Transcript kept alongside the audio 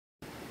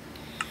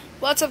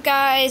What's up,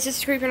 guys? This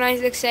is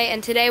Creeper968,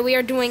 and today we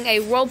are doing a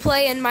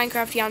roleplay in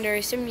Minecraft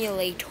Yandere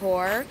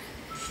Simulator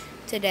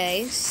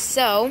today.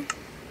 So,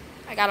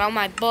 I got all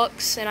my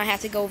books, and I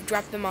have to go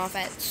drop them off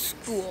at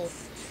school.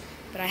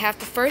 But I have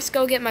to first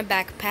go get my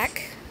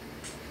backpack.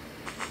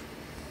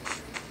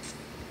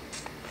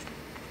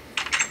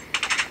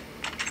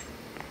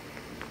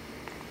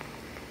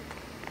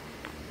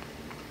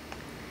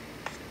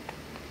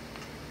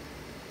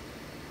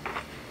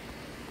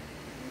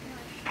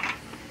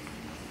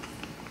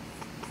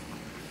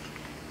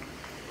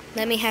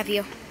 Let me have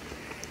you.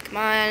 Come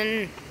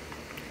on.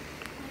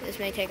 This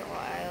may take a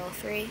while.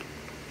 3,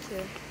 2,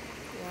 1.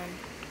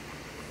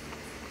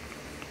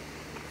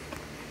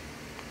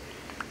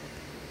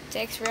 It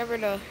takes forever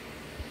to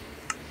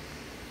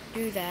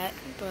do that,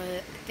 but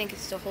I think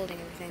it's still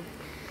holding everything.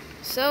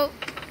 So,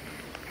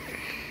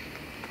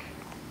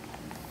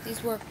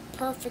 these work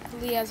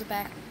perfectly as a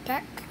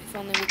backpack. If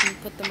only we can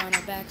put them on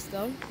our backs,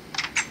 though.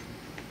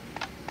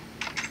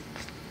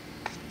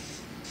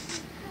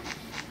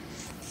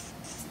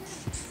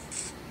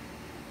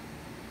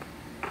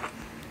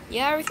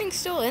 Yeah, everything's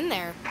still in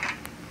there.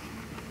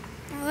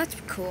 Oh, that's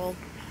cool.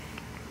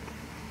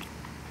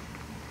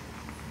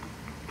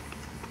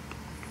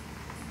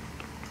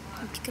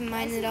 You can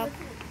mine it up.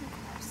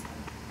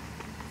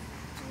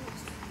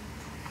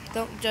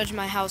 Don't judge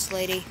my house,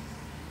 lady.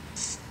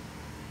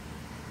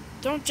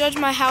 Don't judge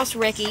my house,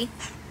 Ricky.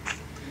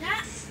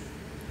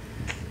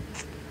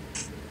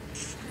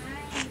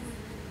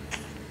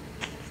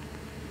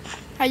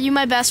 Are you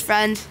my best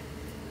friend?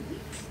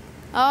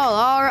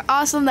 Oh,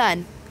 awesome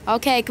then.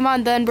 Okay, come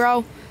on then,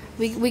 bro.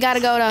 We gotta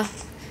go to...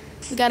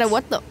 We gotta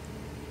what the...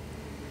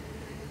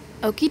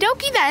 Okie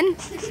dokie then.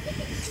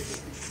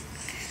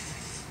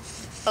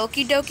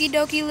 Okie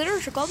dokie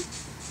literature club.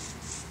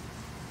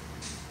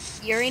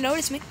 Yuri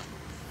noticed me.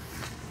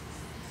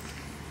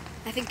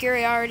 I think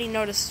Yuri already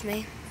noticed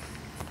me.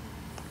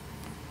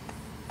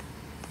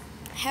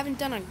 I haven't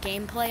done a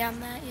gameplay on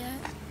that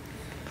yet.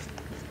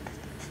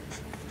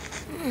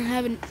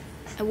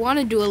 I want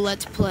to do a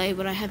let's play,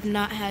 but I have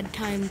not had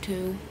time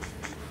to.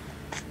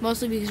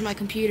 Mostly because my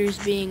computer is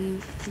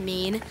being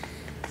mean,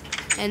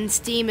 and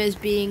Steam is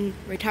being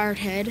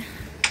retarded.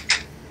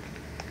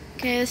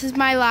 Okay, this is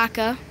my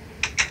locker.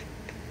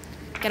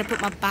 Gotta put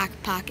my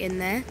backpack in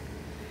there.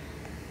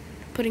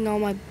 Putting all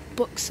my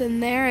books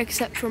in there,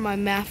 except for my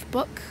math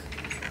book.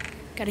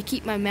 Gotta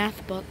keep my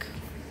math book.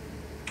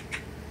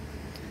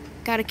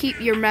 Gotta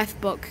keep your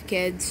math book,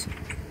 kids.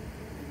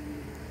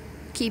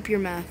 Keep your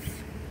math.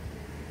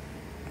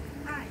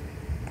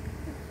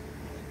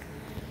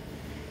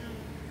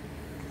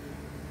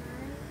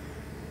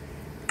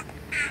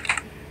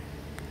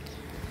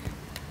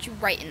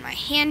 Right in my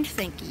hand,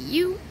 thank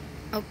you.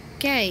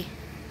 Okay.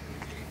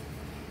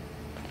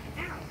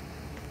 Ow.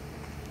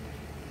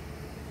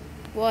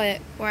 What?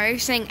 Why are you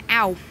saying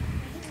ow?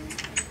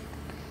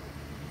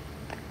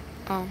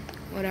 Oh,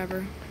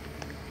 whatever.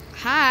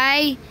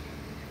 Hi.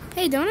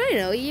 Hey, don't I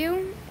know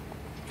you?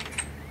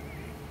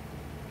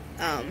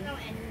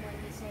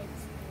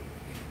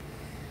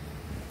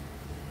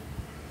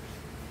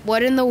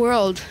 What in the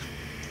world?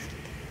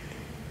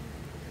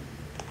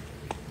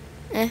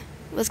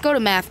 Let's go to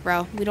math,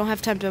 bro. We don't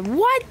have time to...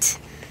 What?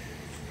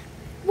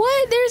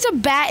 What? There's a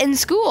bat in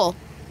school.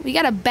 We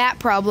got a bat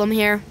problem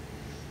here.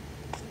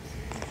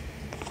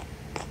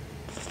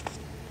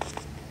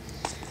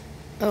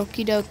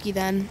 Okie dokie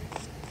then.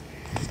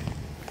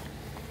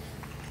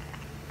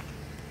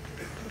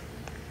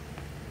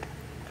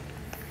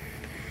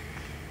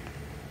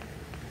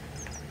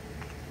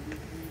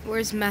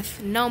 Where's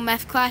math? No,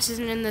 math class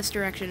isn't in this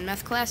direction.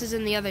 Math class is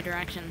in the other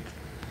direction.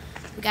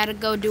 We gotta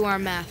go do our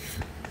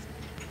math.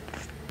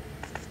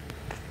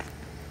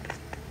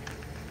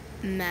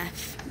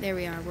 Math. There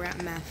we are. We're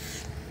at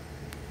math.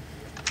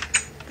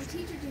 The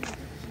teacher didn't teach that.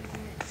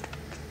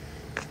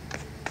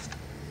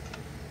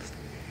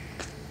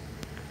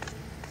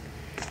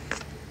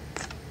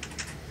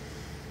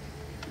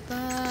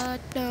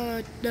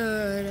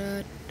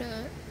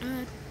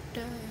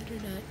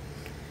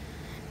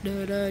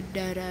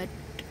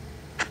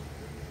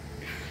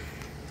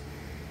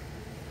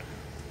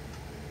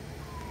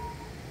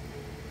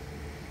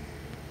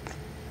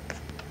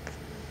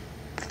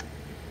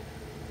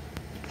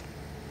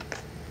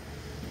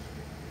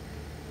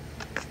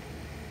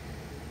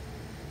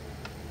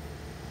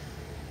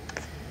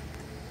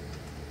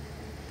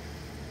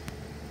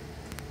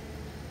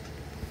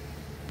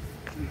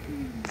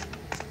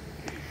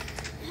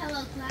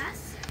 Hello,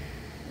 class.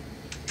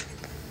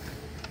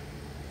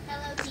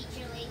 Hello,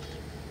 teacher lady.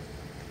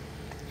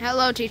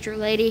 Hello, teacher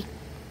lady.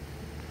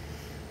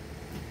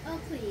 Oh,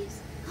 please.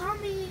 Call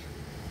me.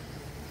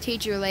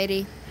 Teacher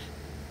lady.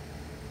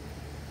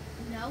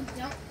 No,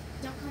 don't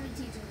call me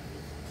teacher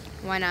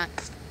lady. Why not?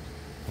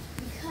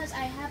 Because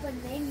I have a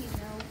name, you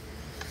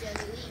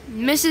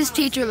know. Mrs.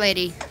 Teacher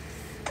Lady.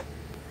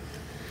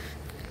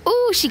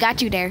 Ooh, she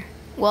got you there.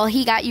 Well,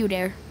 he got you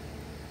there.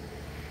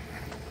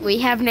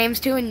 We have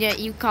names too, and yet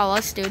you call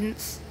us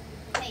students.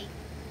 Hey,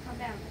 calm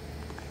down.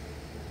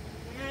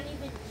 You're not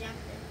even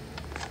jumping.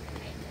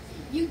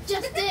 You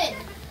just did.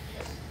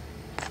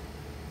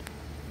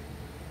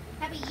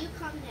 Happy, you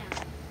calm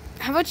down.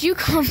 How about you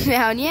calm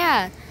down?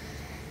 Yeah.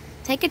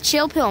 Take a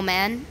chill pill,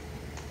 man.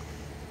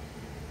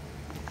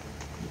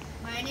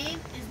 My name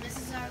is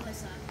Mrs.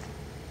 Arlissa.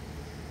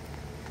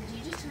 Did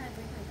you just try to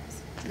break my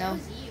desk? No. That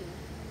was you.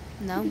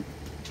 No.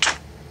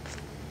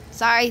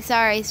 Sorry.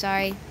 Sorry.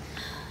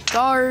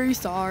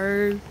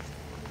 Oh,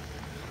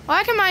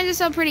 I can mind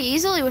this up pretty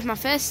easily with my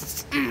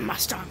fists. My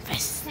strong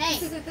fists. Hey.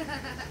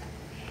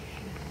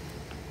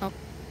 Oh.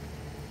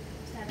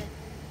 Stop it.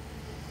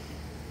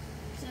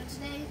 So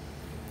today,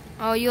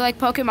 Oh, you like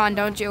Pokemon,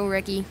 don't you,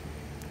 Ricky?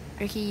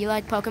 Ricky, you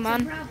like some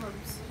Pokemon?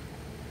 problems.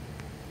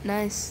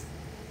 Nice.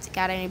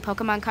 Got any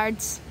Pokemon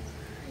cards?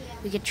 Yeah.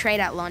 We could trade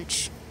at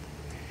lunch.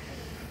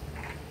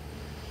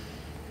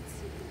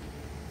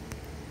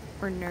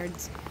 We're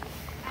nerds.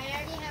 I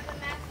already have a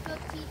math book,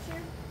 teacher.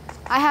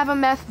 I have a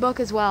math book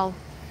as well.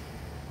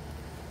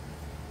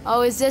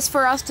 Oh, is this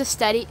for us to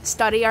study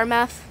our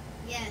math?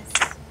 Yes.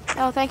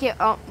 Oh, thank you.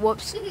 Oh,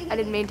 whoops. I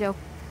didn't mean to.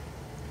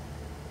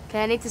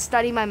 Okay, I need to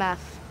study my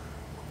math.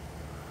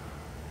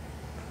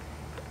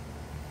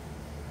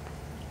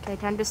 Okay,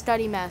 time to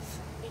study math.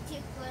 You're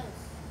too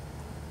close.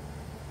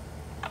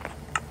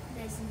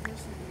 Nice and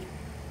close.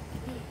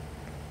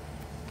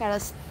 Gotta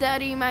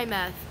study my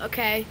math.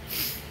 Okay.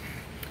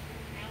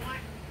 I want.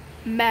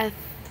 Math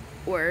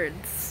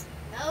words.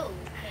 Oh, okay.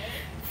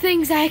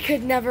 Things I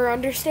could never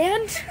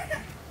understand. So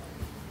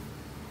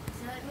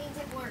it means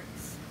it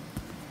works.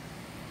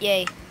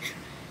 Yay.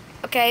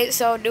 Okay,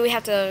 so do we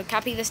have to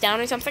copy this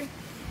down or something?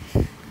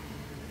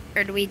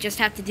 Or do we just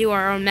have to do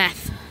our own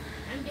math?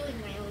 I'm doing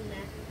my own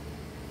math.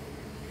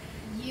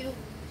 You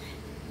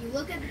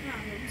look at the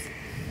problems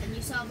and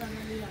you solve them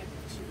on the yard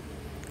sheet.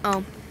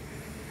 Oh.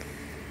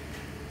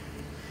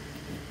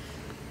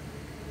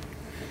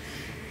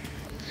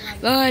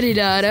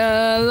 La-di-da-da,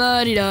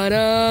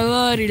 la-di-da-da,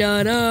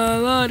 la-di-da-da,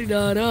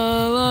 la-di-da-da,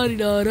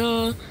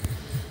 la-di-da-da.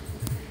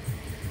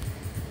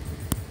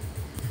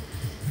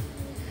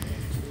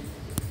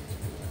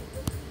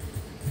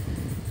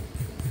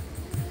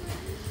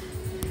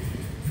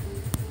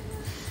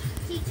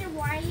 Teacher,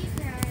 why are you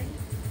crying?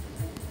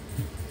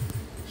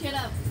 Shut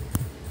up.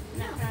 I'm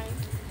not crying.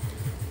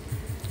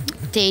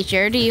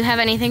 Teacher, do you have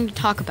anything to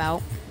talk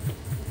about?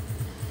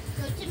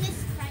 Go to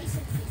Miss Price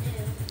if you do.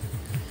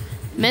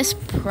 Miss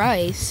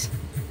Price?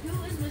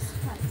 Who is Miss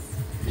Price?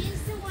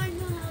 She's the one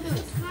who helped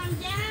us calm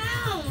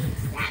down.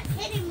 Stop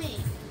hitting me.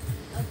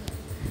 Okay.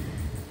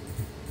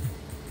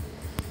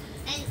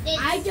 And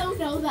I don't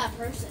know that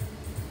person.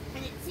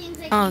 And it seems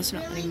like Oh, you it's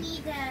not really me.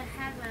 need to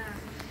have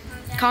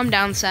a Calm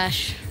down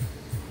sesh.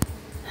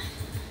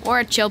 Or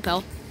a chill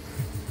pill.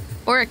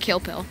 Or a kill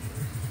pill.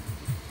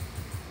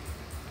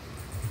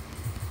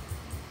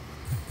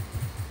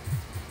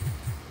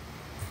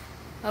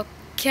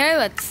 Okay,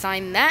 let's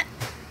sign that.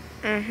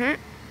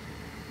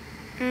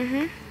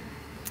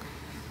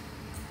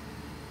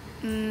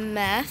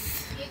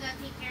 Math. You go,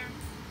 teacher.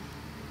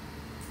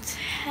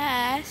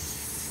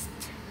 Test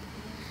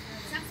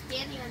Stop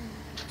standing on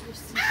your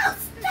seat. Ow!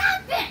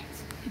 Stop it!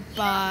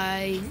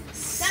 by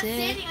Stop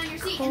standing on your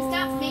seat and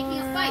stop making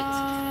a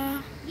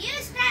fight. You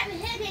stop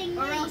hitting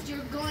me. Or else you're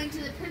going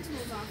to the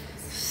principal's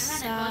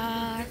office.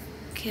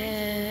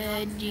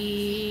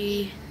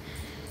 Sakadi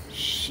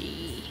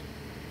she.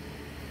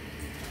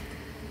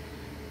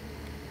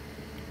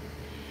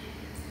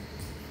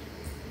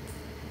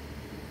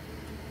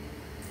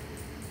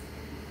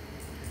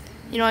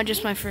 You know what?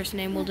 Just my first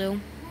name will do.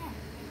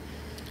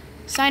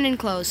 Sign and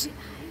close.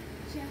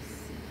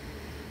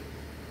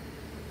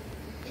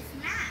 It's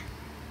math.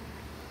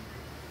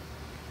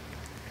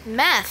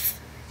 Math.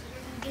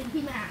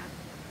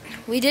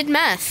 Math. We did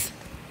math.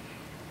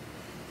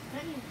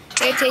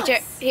 Here, teacher.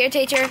 Here,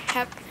 teacher.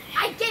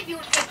 I gave you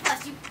an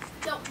A+. You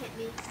don't hit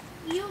me.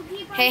 You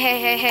keep on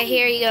Hey,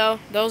 here you go.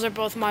 Those are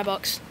both my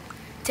books.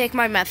 Take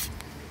my math.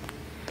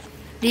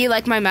 Do you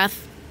like my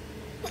math?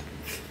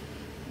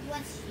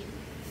 Bless you.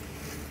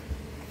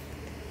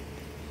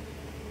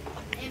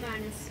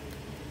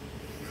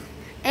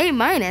 A-. A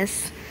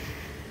minus.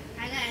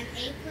 I got an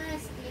A+,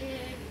 dude.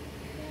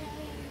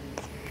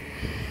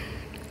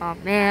 Oh,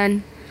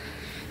 man.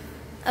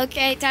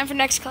 Okay, time for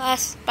next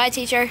class. Bye,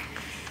 teacher.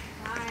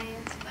 Bye.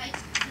 Bye,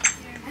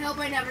 teacher. I hope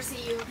I never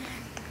see you.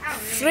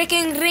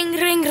 Freaking ring,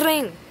 ring,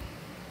 ring.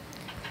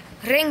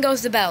 Ring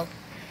goes the bell.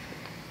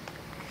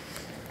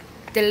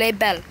 Delay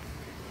bell.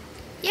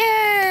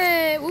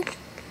 Yay! Whoop.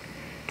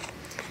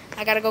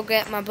 I gotta go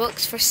get my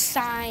books for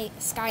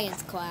science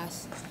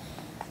class.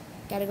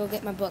 Gotta go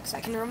get my books. I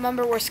can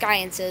remember where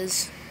science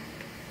is.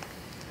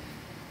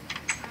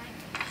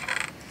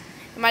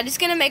 Am I just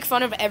gonna make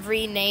fun of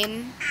every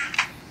name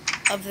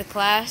of the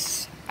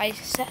class? I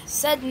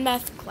said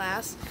math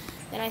class,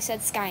 then I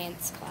said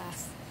science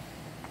class.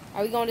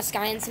 Are we going to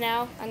science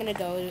now? I'm gonna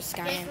go to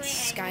science.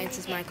 Science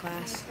is my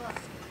class.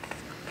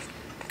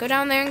 Go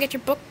down there and get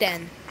your book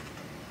then.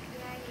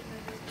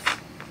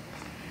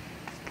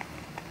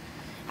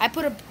 I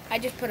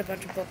just put a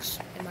bunch of books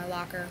in my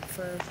locker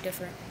for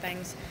different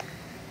things.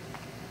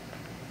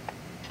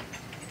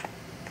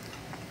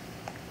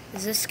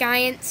 Is this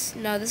science?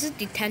 No, this is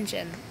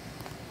detention.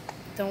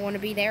 Don't want to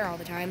be there all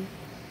the time.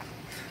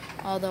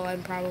 Although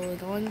I'm probably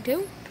going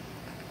to.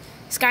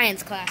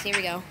 Science class, here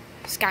we go.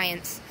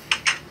 Science.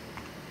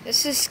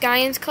 This is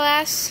science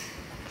class.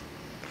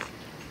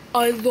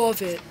 I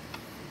love it.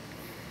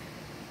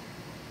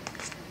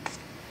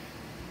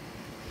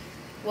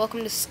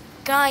 Welcome to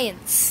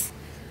science.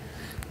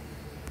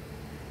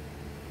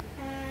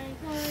 I'm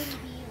going to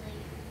be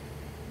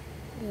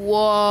late.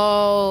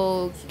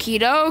 Whoa, okie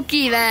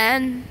dokie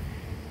then.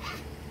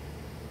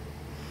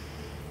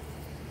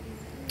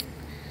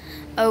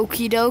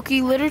 Okie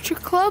dokie literature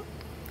club.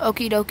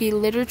 Okie dokie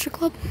literature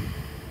club.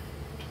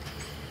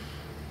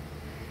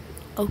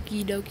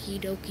 Okie dokie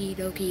dokie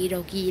dokie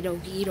dokie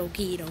dokie dokie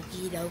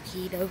dokie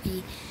dokie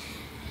dokie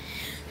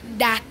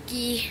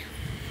dokie.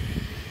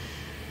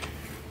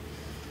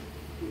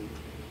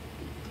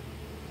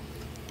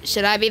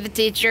 Should I be the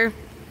teacher?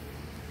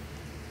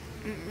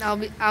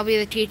 I'll be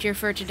the teacher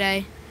for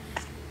today.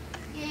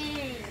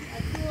 Yay,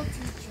 a cool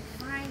teacher,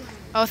 finally.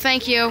 Oh,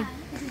 thank you.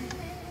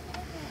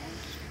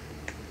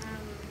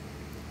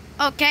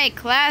 Okay,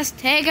 class,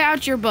 take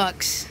out your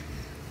books.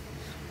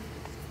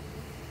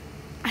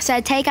 I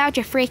said take out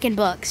your freaking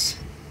books.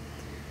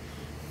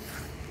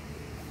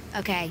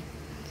 Okay.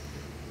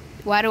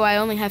 Why do I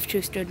only have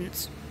 2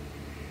 students?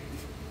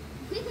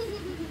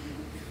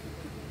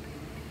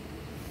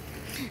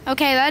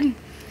 Okay then.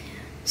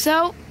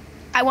 So,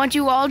 I want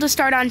you all to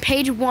start on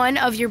page 1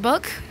 of your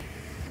book.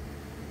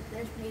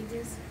 There's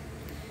pages.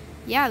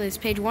 Yeah, there's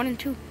page 1 and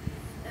 2.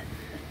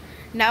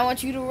 Now I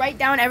want you to write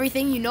down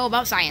everything you know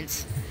about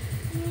science.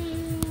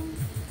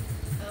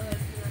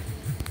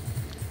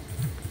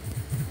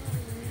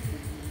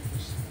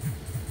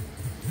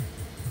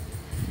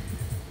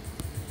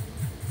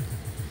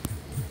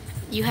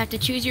 You have to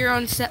choose your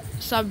own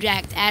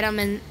subject.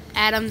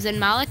 Atoms and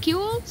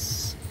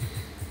molecules.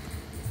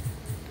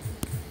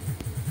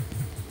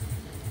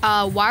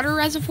 Water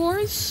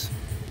reservoirs.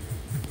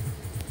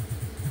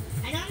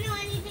 I don't know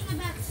anything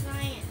about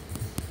science.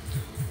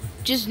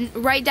 Just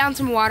write down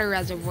some water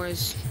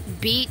reservoirs.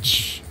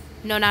 Beach.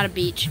 No, not a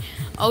beach.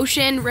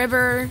 Ocean,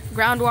 river,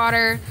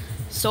 groundwater,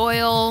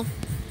 soil.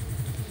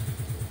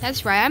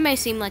 That's right. I may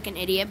seem like an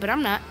idiot, but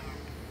I'm not.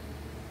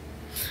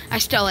 I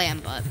still am,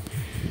 but.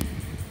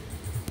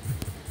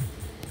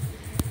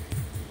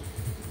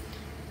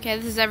 Okay,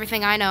 this is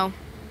everything I know.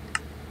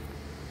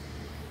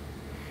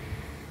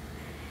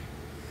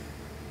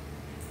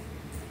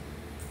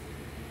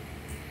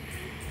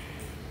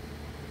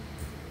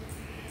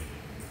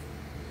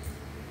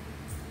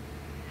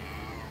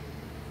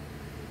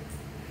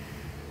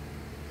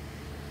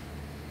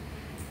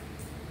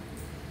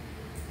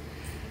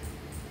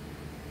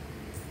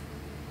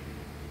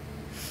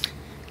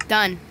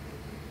 Done.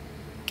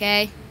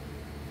 Okay.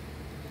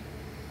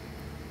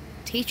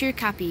 Teacher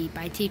copy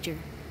by teacher.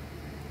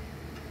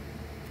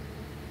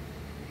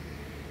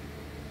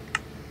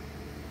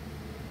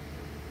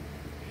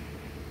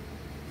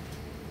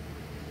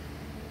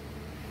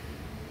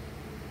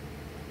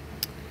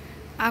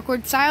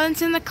 Awkward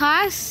silence in the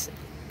class.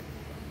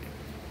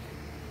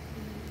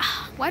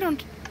 Why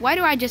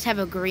do I just have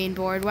a green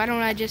board? Why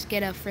don't I just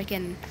get a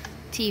freaking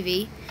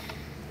TV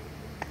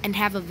and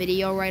have a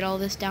video write all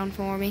this down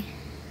for me?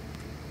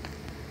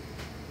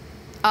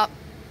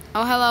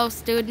 Oh, hello,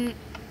 student.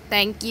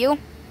 Thank you.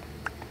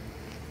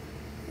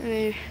 Let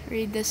me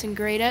read this and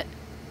grade it.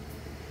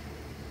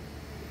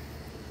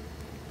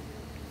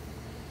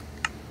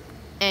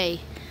 A.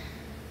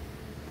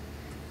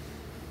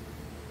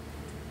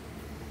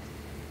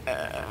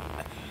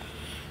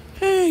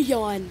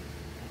 Yawn.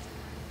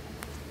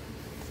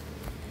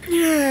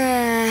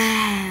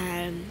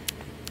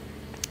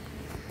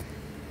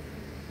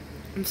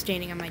 I'm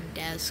standing on my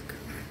desk.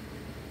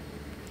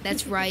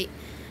 That's right.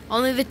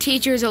 Only the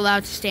teacher is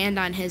allowed to stand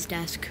on his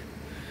desk.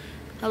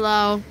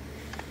 Hello.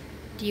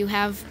 Do you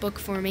have a book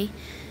for me?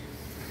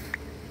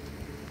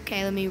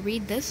 Okay, let me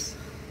read this.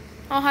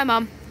 Oh, hi,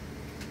 Mom.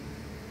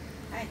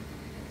 Hi.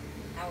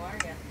 How are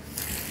you?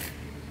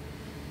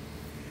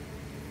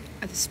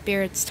 Are the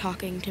spirits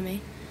talking to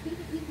me?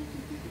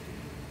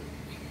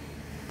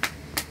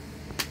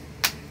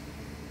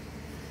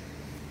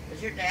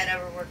 Does your dad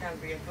ever work on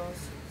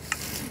vehicles?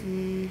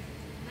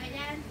 My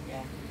dad?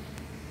 Yeah.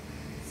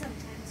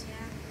 Sometimes,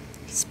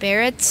 yeah. Or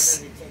Spirits?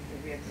 does he take the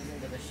vehicles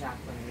into the shop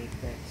when they need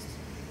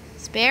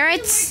fixed?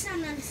 Spirits? He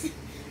works on them.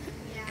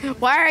 Yeah.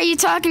 Why are you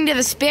talking to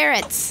the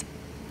spirits?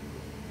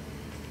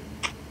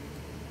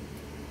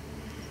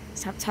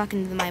 Stop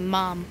talking to my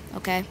mom,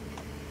 okay?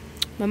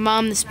 My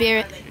mom, the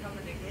spirit. Are they coming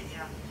to get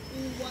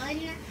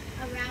you?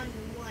 Around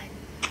 1.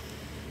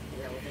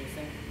 Is that what they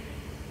say?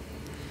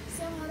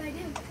 So how'd I do?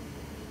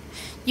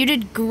 You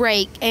did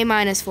great. A-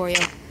 for you.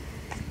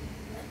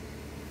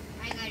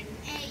 I got an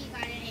A, you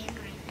got an A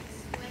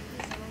minus. What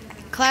is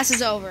over? Class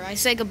is over. I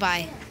say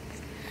goodbye.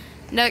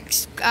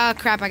 Next,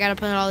 crap, I gotta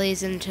put all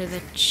these into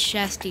the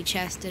chesty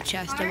chest of Art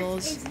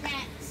chestables. is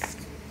next.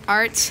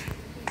 Art.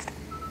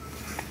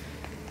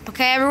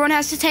 Okay, everyone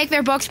has to take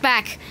their books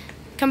back.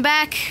 Come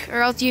back,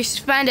 or else you're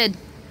suspended.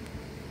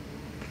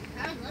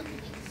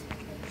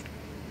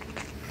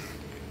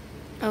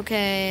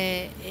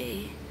 Okay.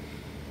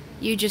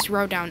 You just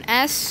wrote down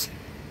S.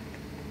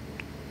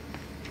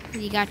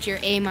 You got your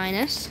A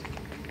minus.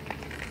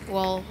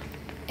 Well,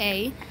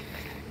 A.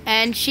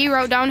 And she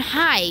wrote down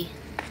hi.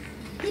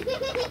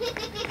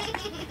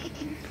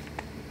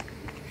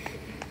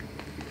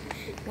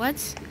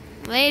 What?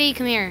 Lady,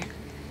 come here.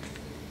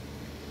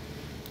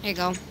 There you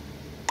go.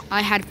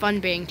 I had fun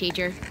being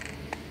teacher.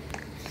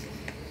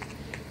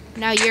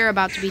 Now you're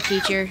about to be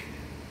teacher.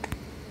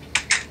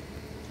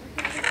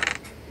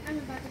 I'm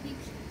about to be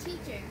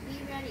teacher. Be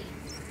ready.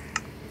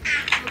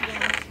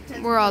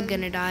 We're all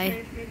gonna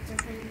die.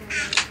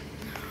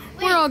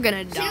 We're all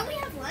gonna die. Shouldn't we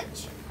have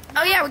lunch?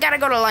 Oh yeah, we gotta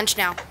go to lunch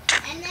now.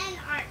 And then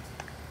art.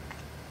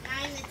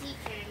 I'm the teacher,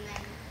 and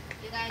then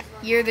you guys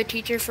will. You're the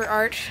teacher for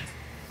art.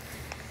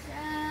 So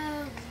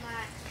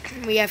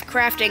much. We have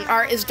crafting.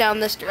 Art is down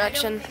this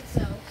direction. I don't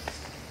think so.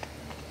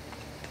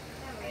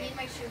 I need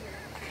my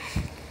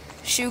sugar.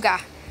 Sugar.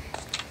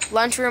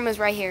 Lunchroom is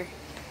right here.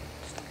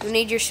 You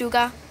need your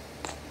sugar?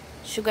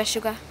 Sugar.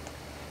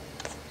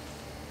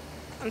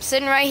 I'm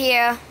sitting right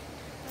here.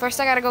 First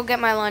I gotta go get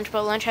my lunch,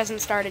 but lunch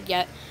hasn't started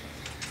yet.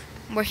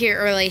 We're here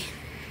early.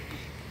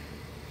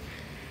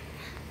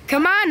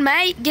 Come on,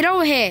 mate. Get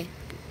over here.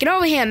 Get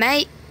over here,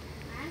 mate.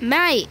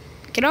 Mate,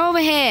 get over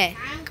here.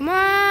 Come on.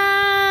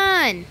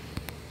 I'm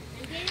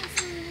getting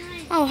some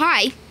lunch. Oh,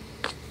 hi.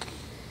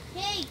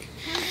 Hey,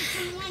 come get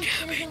some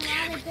lunch. There's a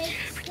lot of big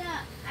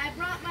stuff. I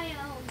brought my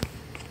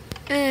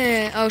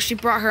own. Oh, she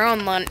brought her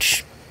own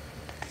lunch.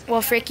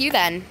 Well, frick you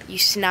then, you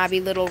snobby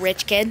little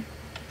rich kid.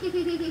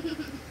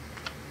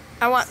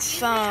 I want I'm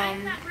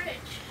some not rich.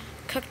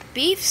 cooked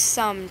beef,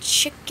 some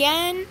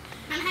chicken,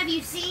 Have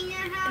you seen your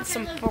house? and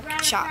some It lives pork right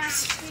across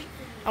chops. the street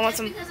from I want Just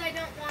some. because I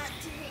don't want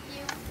to hit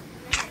you.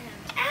 Look at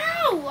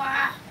him.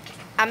 Ow!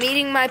 I'm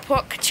eating my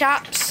pork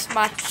chops,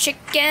 my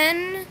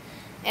chicken,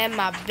 and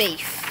my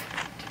beef.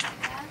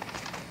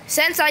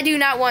 Since I do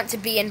not want to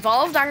be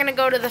involved, I'm gonna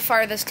go to the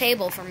farthest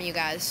table from you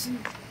guys.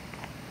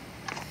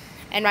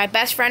 And my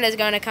best friend is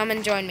gonna come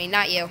and join me,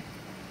 not you.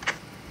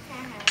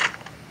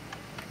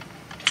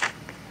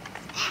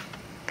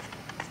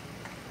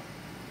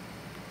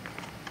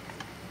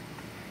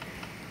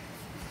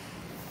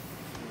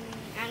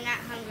 I'm not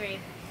hungry.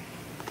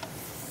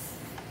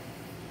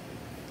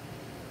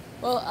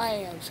 Well, I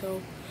am,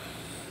 so.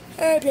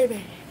 Hey,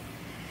 baby.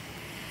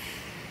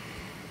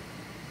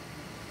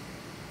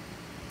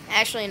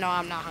 Actually, no,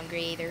 I'm not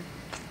hungry either.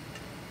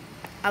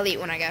 I'll eat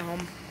when I get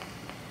home.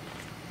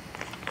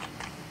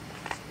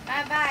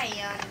 Bye-bye,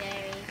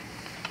 yandere.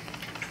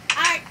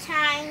 Art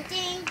time.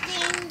 Ding,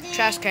 ding, ding.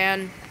 Trash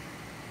can.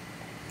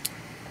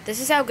 This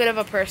is how good of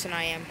a person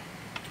I am.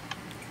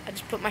 I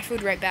just put my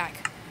food right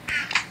back.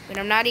 When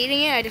I'm not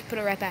eating it, I just put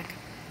it right back.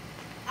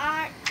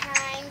 Art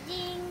time.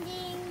 Ding,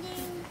 ding,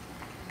 ding.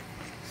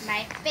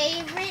 My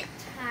favorite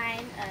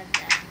time of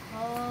the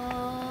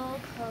whole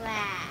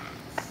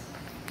class.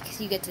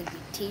 Because you get to be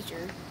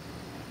teacher.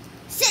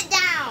 Sit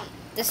down.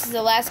 This is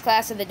the last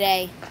class of the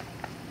day.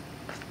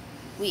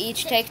 We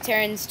each take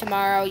turns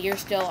tomorrow. You're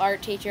still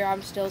art teacher,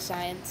 I'm still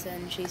science,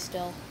 and she's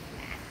still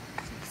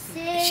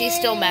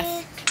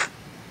math.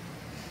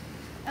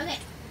 Okay.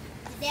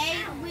 Today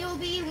we will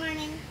be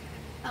learning.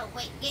 Oh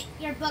wait, get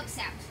your books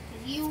out,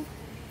 because you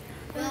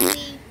will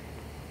be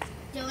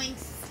doing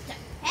stuff.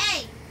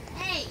 Hey,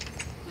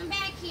 come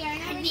back here. I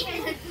I need never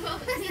my said.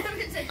 phone.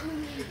 Never said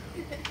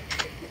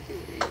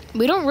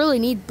We don't really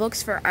need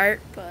books for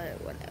art, but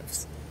whatever.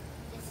 This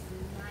is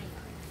my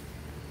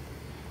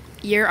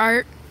Your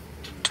art?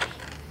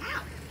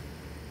 art.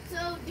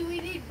 So, do we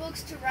need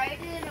books to write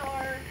in,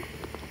 or?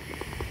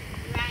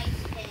 Right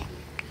in.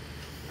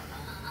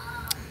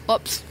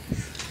 Oops.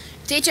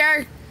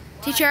 Teacher,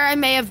 I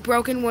may have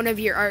broken one of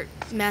your art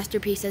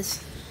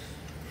masterpieces.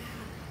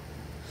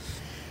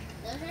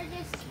 Those are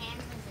just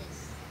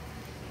canvases.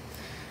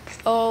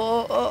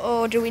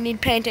 Oh, do we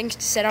need paintings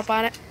to set up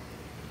on it?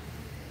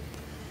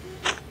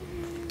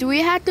 Do we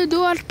have to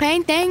do our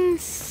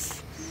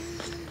paintings?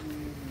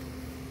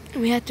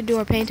 We have to do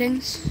our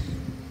paintings?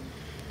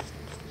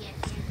 Yes.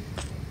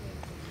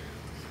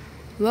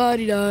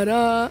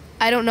 La-di-da-da.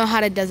 I don't know how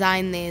to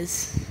design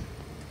these.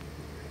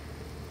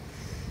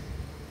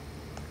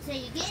 So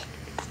you get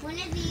one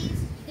of these,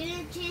 you get an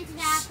enchanted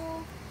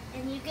apple,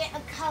 and you get a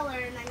color,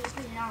 and then you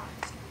put it on.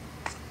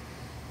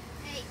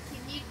 Hey,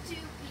 can you two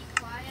be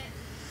quiet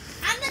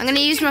I'm gonna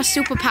use my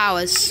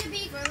superpowers.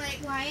 for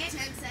like Quiet. 10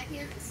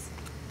 seconds?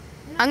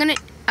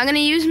 I'm gonna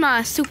use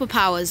my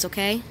superpowers,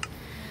 okay?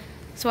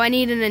 So I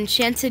need an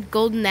enchanted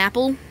golden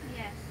apple.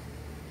 Yes.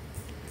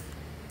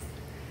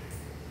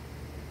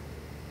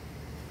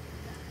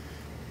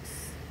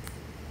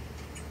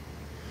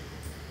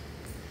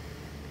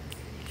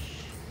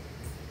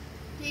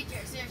 Teacher,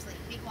 seriously,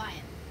 be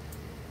quiet.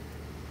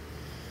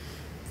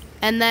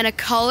 And then a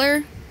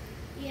color.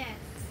 Yes.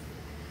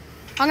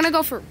 I'm gonna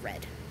go for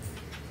red.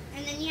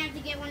 And then you have to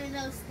get one of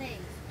those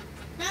things.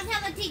 Don't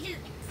tell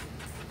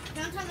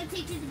the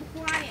teacher to be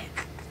quiet.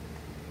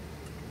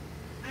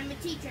 I'm a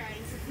teacher.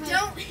 I'm supposed.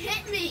 Don't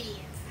hit me!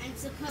 I'm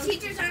supposed.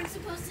 Teachers aren't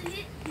supposed to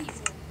hit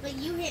people. But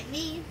you hit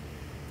me.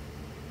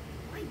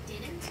 No, I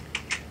didn't.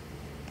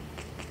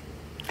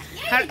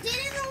 Yeah, How- you did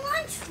in the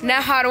lunch room.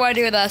 Now how do I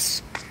do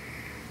this?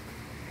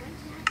 When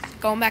did you have to-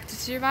 Going back to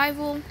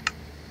survival.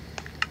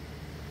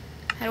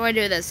 How do I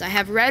do this? I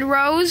have red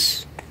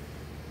rose.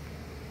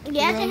 You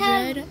have to rose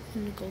have red,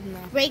 and golden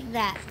apple. break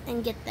that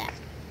and get that.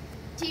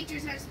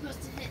 Teachers aren't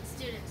supposed to hit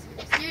students.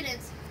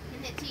 Students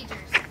can hit teachers.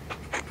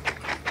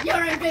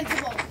 You're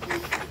invincible.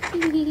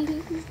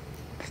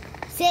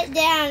 Sit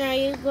down,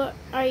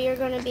 or you're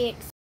gonna be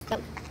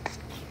expelled.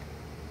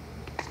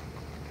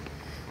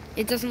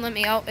 It doesn't let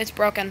me out. It's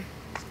broken.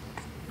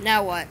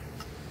 Now what?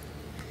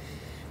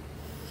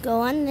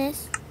 Go on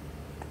this.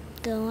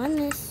 Go on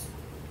this.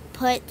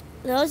 Put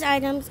those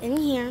items in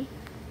here.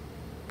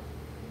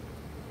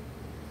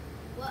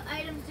 What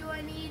items do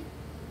I need?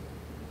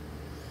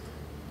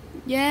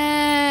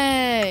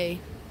 Yay!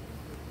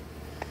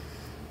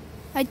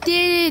 I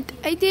did it!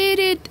 I did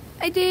it!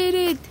 I did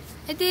it!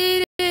 I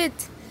did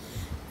it!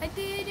 I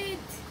did it!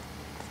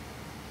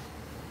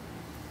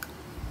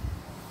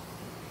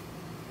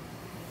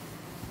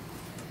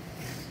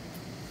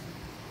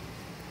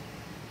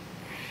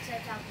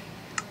 Start talking.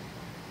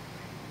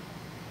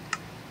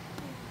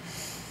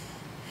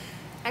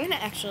 I'm gonna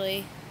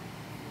actually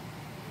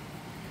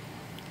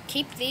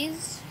keep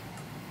these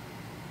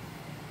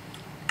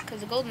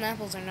because the golden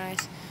apples are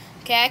nice.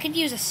 Okay, I could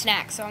use a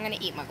snack, so I'm gonna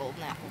eat my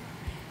golden apple.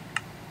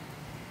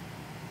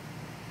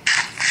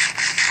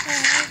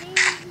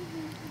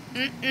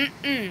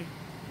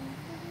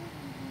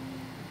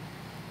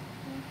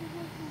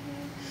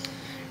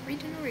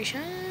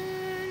 Regeneration,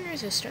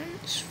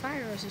 resistance,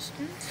 fire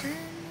resistance.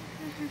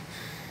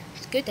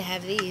 It's good to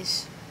have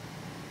these.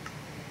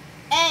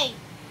 Hey.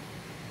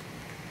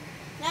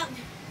 No.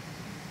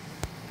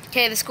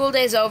 Okay, the school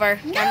day's over.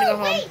 Time to go No,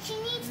 home. wait. She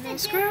needs to No, do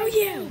screw the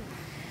you.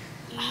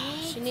 thing.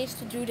 She needs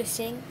to do the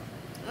sing.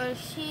 Or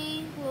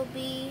she will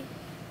be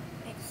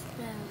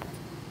expelled.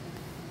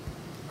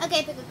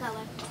 Okay, pick a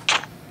color.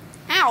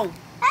 Ow!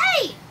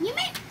 Hey, you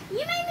made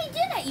me do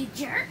that, you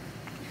jerk.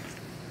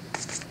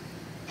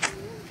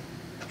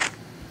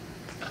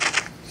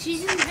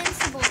 She's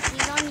invincible.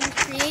 She's not even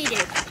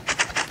creative.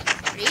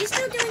 Are you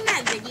still doing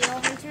that video,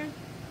 Hunter?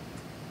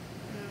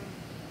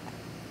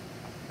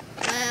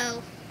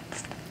 Well,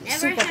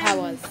 never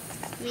Superpowers.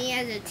 have me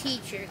as a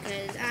teacher,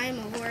 because I'm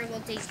a horrible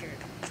teacher.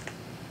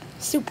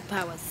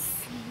 Superpowers.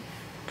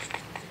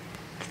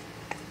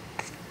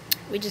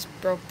 We just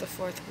broke the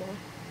fourth wall.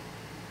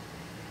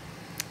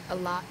 A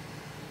lot.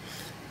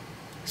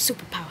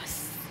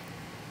 Superpowers.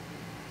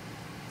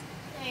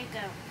 There you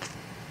go.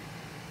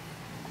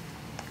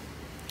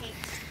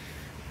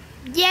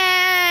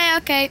 Yay!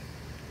 Okay.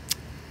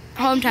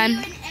 Home time.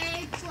 I'll give you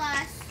an A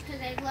plus because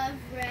I love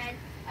red.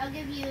 I'll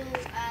give you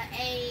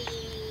A.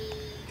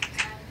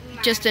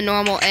 Just a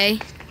normal A.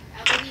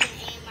 I'll give you an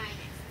A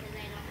minus because I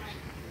don't like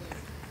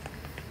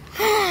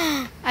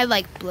blue. I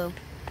like blue.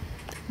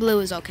 Blue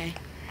is okay.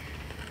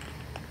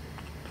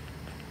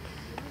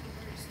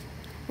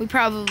 We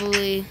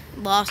probably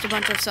lost a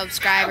bunch of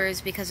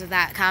subscribers because of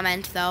that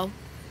comment, though.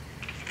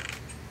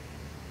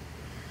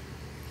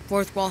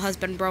 Fourth wall has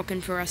been broken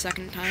for a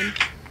second time.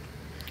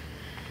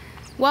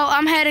 Well,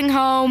 I'm heading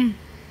home.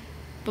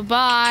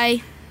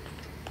 Bye-bye.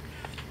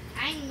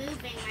 I'm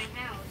moving my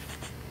house.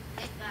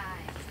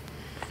 Goodbye.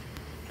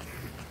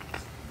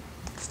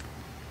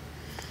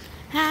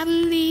 I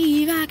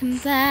believe I can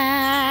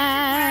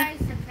fly.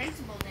 Surprised the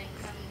principal didn't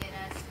come and get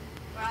us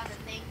for all the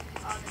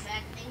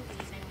bad things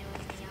we've been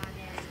doing beyond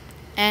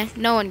it.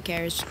 No one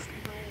cares.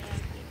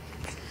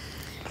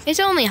 It's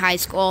only high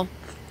school.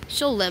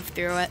 She'll live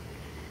through it.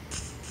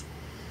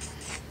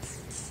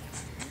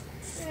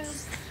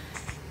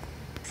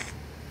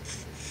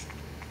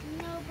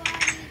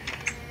 Nobody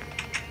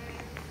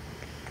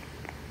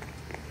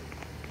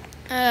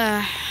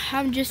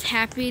I'm just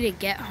happy to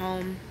get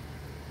home.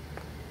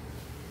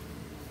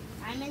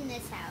 I'm in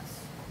this house.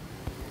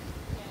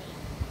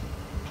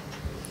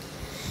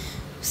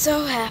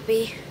 So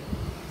happy.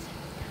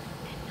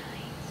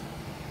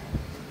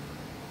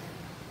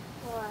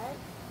 What?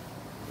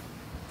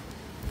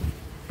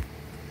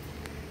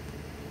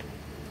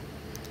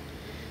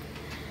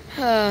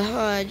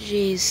 Oh,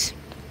 jeez.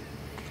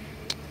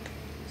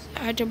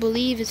 Hard to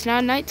believe it's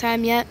not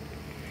nighttime yet.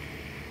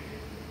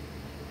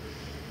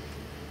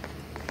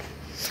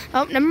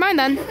 Oh, never mind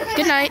then.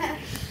 Good night.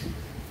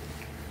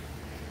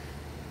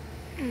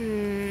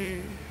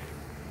 Good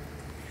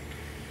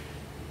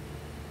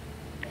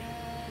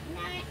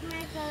night,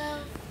 my fellow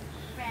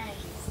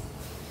friends.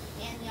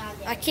 And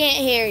yandere. I can't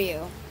hear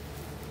you.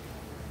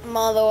 I'm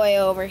all the way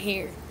over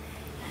here.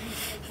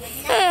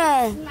 Good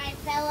night, my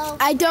fellow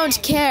I don't friends.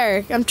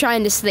 care. I'm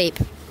trying to sleep.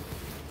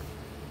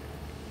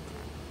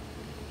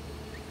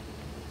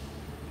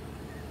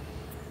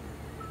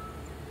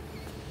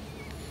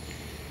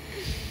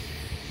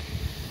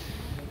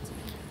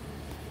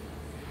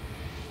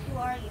 Who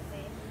are you,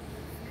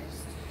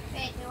 Faith?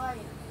 Faith, who are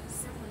you?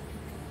 Someone.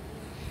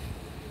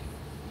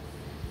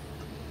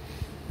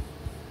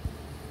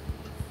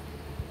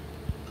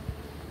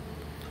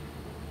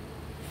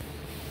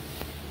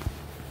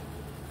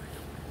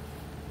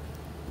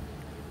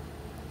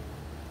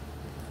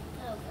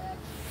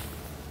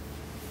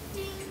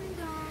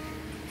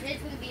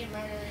 be a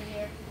murderer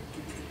here.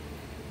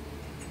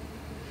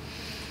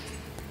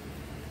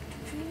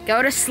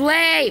 Go to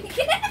sleep.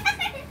 Just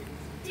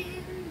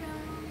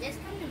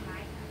come to my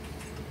house.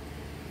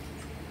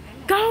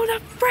 Go the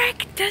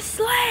frick to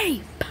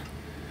sleep.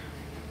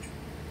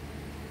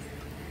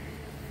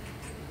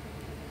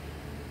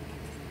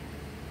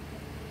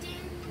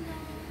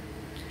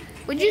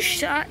 Would you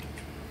shut?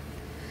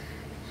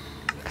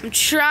 I'm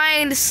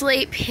trying to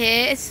sleep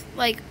here. It's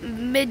like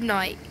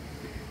midnight.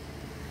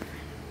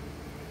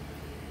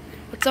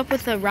 What's up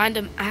with the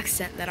random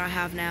accent that I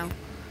have now?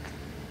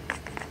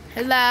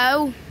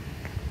 Hello?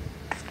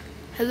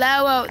 Hello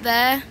out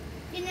there?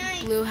 Good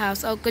night. Blue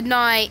house. Oh, good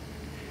night.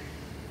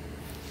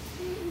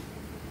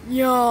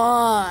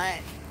 Yawn.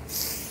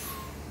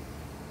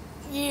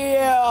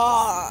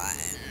 Yawn.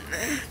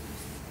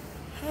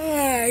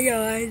 Oh,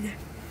 God.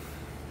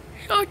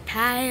 So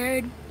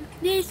tired.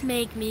 This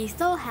makes me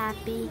so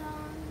happy.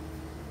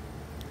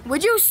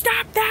 Would you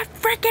stop that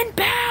freaking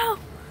bell?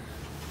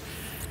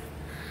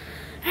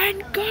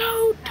 And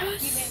go to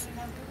sleep.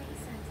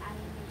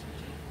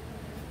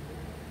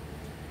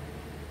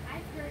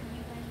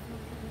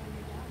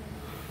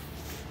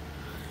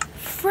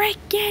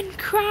 Freaking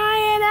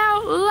crying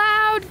out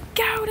loud,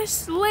 go to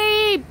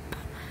sleep.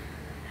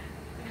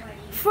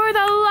 For the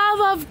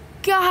love of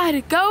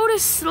God, go to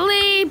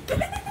sleep.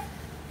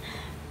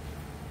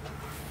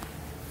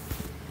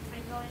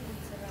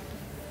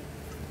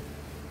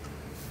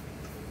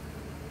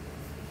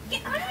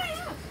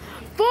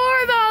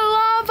 For the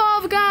love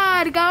of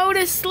God, go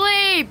to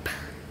sleep.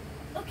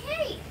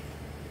 Okay.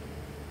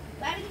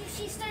 Why did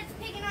she start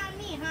picking on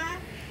me, huh?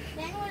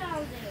 Then what I'll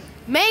do?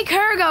 Make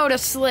her go to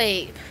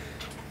sleep.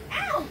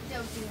 Ow!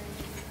 Don't do anything.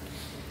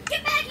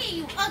 Get back here,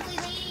 you ugly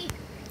lady!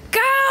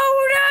 Go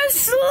to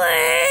sleep.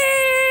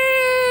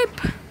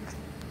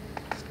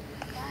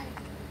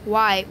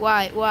 Why?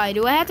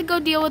 Do I have to go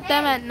deal with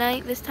them at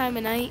night, this time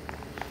of night?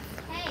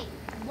 Hey,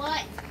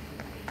 what?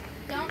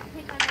 Don't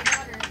pick on your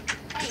daughter.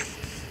 Hey.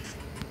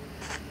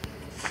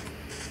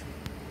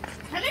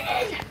 Come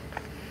in!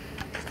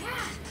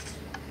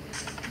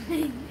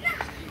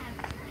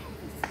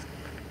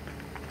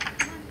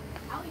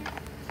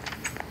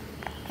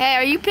 Hey,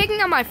 are you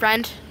picking on my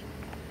friend?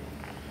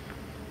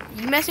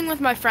 You messing with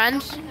my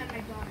friend? Okay.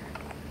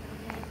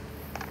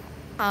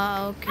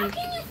 How can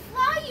you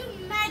fly, you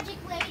magic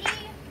lady?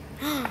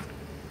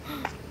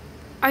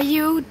 Are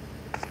you?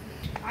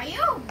 Are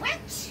you a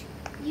witch?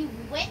 You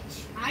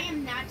witch? I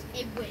am not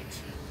a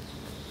witch.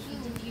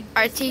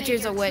 Our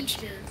teacher's a witch.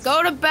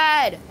 Go to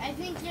bed. I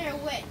think you're a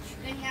witch.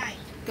 Good night.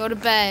 Go to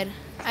bed.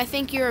 I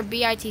think you're a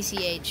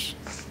bitch.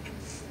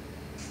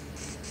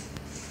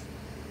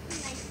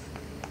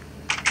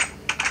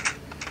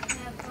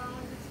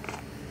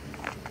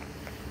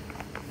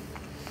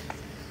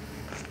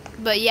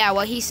 But yeah,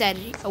 what he said,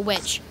 a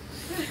witch.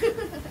 Go to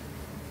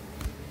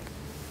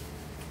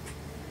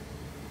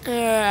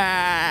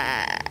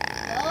bed.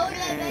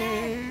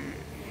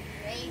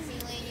 Crazy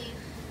lady.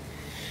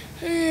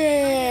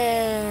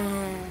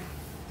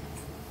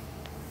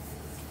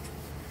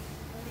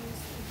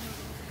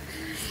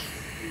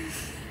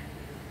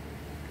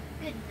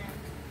 Good night,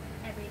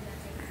 everybody.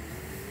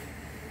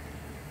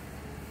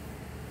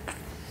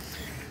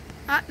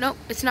 Nope,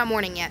 it's not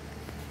morning yet.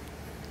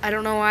 I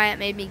don't know why it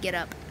made me get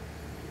up.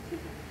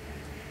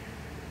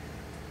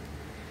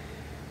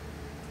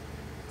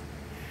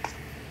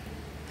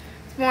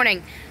 It's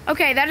morning.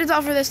 Okay, that is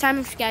all for this time.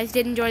 If you guys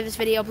did enjoy this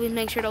video, please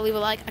make sure to leave a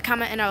like, a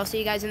comment, and I will see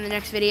you guys in the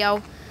next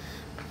video.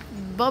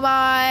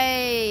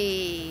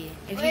 Bye-bye.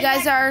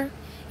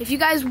 If you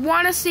guys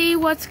want to see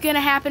what's going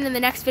to happen in the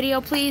next video,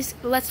 please,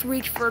 let's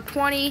reach for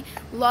 20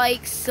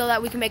 likes so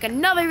that we can make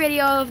another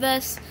video of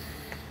this.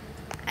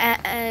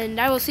 And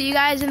I will see you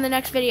guys in the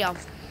next video.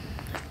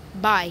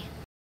 Bye.